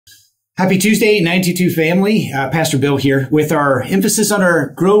Happy Tuesday, 922 family. Pastor Bill here with our emphasis on our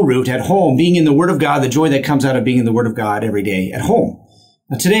grow root at home, being in the Word of God, the joy that comes out of being in the Word of God every day at home.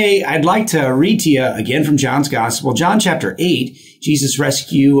 Now, today, I'd like to read to you again from John's Gospel, John chapter 8, Jesus'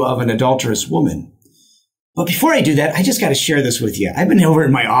 rescue of an adulterous woman. But before I do that, I just got to share this with you. I've been over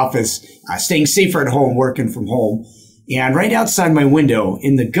in my office, staying safer at home, working from home, and right outside my window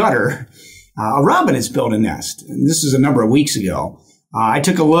in the gutter, a robin has built a nest. And this is a number of weeks ago. I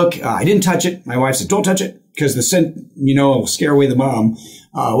took a look. I didn't touch it. My wife said, don't touch it because the scent, will scare away the mom,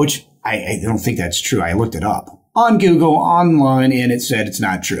 which I don't think that's true. I looked it up on Google, online, and it said it's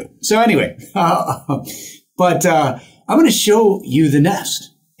not true. So anyway, but I'm going to show you the nest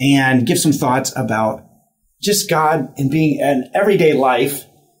and give some thoughts about just God and being an everyday life,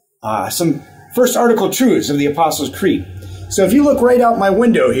 some first article truths of the Apostles' Creed. So if you look right out my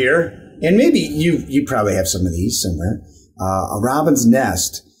window here, and maybe you probably have some of these somewhere, a robin's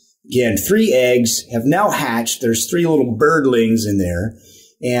nest. Again, 3 eggs have now hatched. There's 3 little birdlings in there.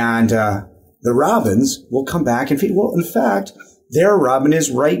 And the robins will come back and feed. Well, in fact, their robin is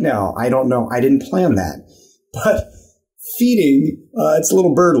right now. I don't know. I didn't plan that. But feeding its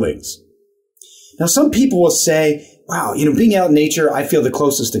little birdlings. Now, some people will say, wow, being out in nature, I feel the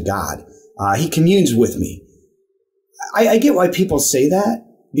closest to God. He communes with me. I get why people say that,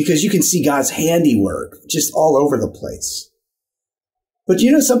 because you can see God's handiwork just all over the place. But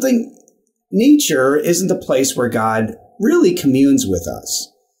you know something? Nature isn't the place where God really communes with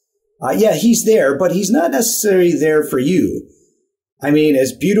us. Yeah, he's there, but he's not necessarily there for you. I mean,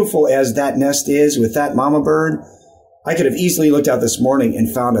 as beautiful as that nest is with that mama bird, I could have easily looked out this morning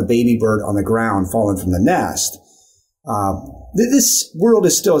and found a baby bird on the ground fallen from the nest. This world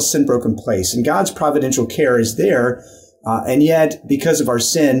is still a sin-broken place, and God's providential care is there, and yet, because of our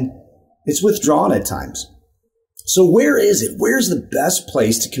sin, it's withdrawn at times. So where is it? Where's the best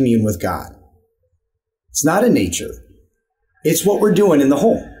place to commune with God? It's not in nature. It's what we're doing in the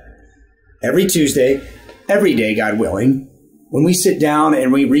home. Every Tuesday, every day, God willing, when we sit down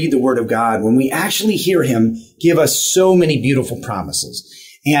and we read the Word of God, when we actually hear Him give us so many beautiful promises.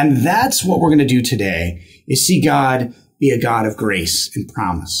 And that's what we're going to do today, is see God be a God of grace and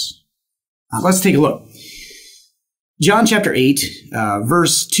promise. Let's take a look. John chapter 8,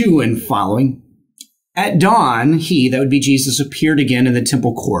 verse 2 and following. At dawn, he, that would be Jesus, appeared again in the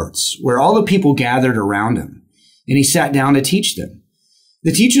temple courts, where all the people gathered around him, and he sat down to teach them.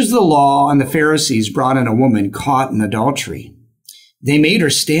 The teachers of the law and the Pharisees brought in a woman caught in adultery. They made her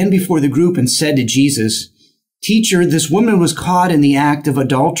stand before the group and said to Jesus, "Teacher, this woman was caught in the act of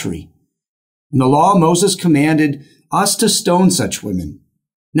adultery. In the law, Moses commanded us to stone such women.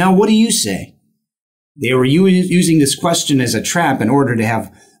 Now, what do you say?" They were using this question as a trap in order to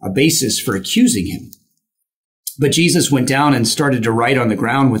have a basis for accusing him. But Jesus went down and started to write on the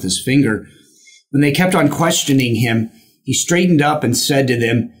ground with his finger. When they kept on questioning him, he straightened up and said to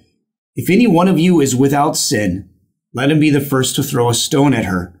them, "If any one of you is without sin, let him be the first to throw a stone at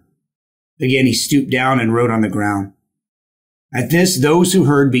her." Again, he stooped down and wrote on the ground. At this, those who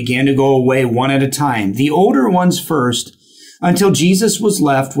heard began to go away one at a time, the older ones first, until Jesus was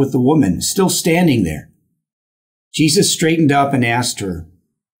left with the woman still standing there. Jesus straightened up and asked her,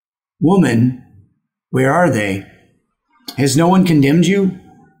 "Woman, where are they? Has no one condemned you?"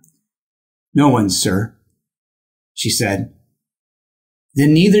 "No one, sir," she said.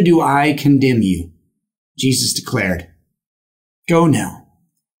 "Then neither do I condemn you," Jesus declared. "Go now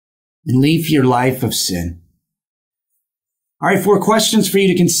and leave your life of sin." All right, 4 questions for you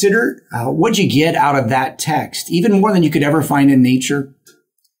to consider. What'd you get out of that text? Even more than you could ever find in nature.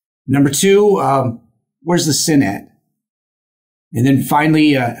 Number 2, where's the sin at? And then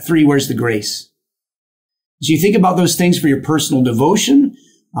finally, 3, where's the grace? As you think about those things for your personal devotion,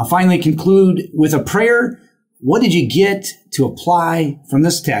 I'll finally conclude with a prayer. What did you get to apply from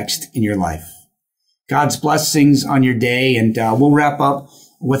this text in your life? God's blessings on your day, and we'll wrap up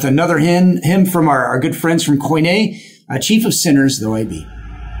with another hymn from our good friends from Koine, Chief of Sinners Though I Be.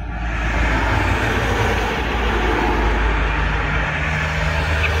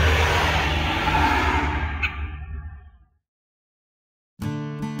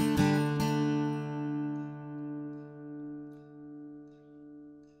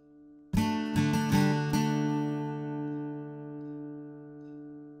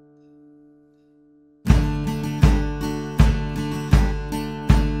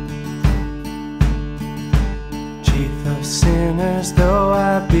 Sinners though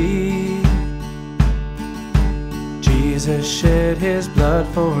I be, Jesus shed his blood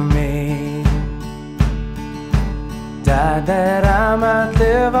for me, died that I might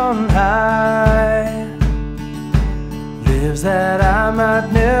live on high, live lives that I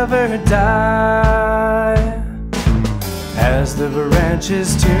might never die. As the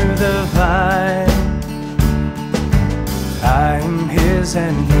branches to the vine, I am His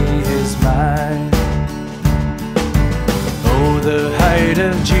and He is mine. Oh, the height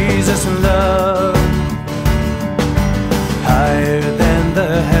of Jesus' love, higher than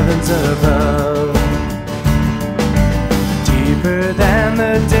the heavens above, deeper than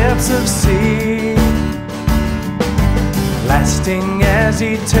the depths of sea, lasting as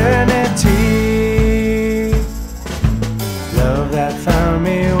eternity. Love that found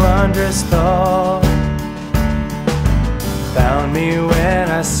me wondrous thought, found me when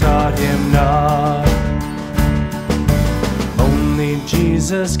I sought Him not. Only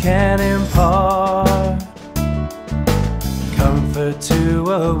Jesus can impart comfort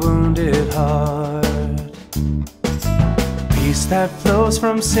to a wounded heart, peace that flows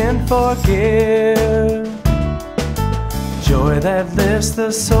from sin forgive, joy that lifts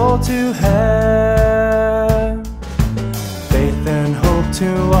the soul to have, faith and hope to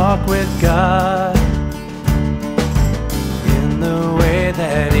walk with God in the way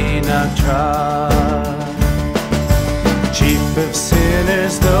that Enoch trod. Chief of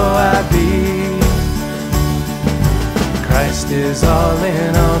sinners though I be, Christ is all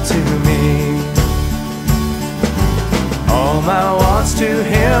in all to me. All my wants to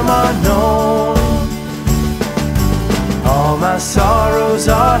Him are known, all my sorrows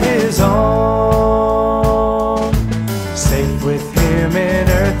are His own. Safe with Him in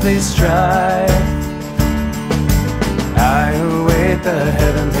earthly strife, I await the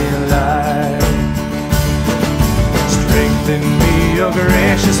heavenly life. Strengthen me, O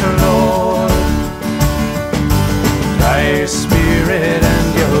gracious Lord, by Your Spirit and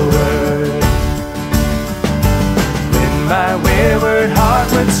Your word. When my wayward heart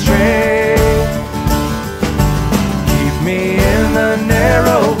would stray, keep me in the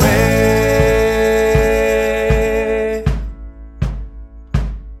narrow way.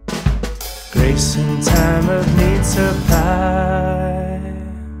 Grace in time of need supply,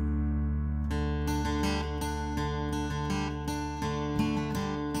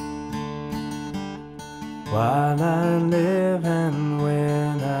 while I live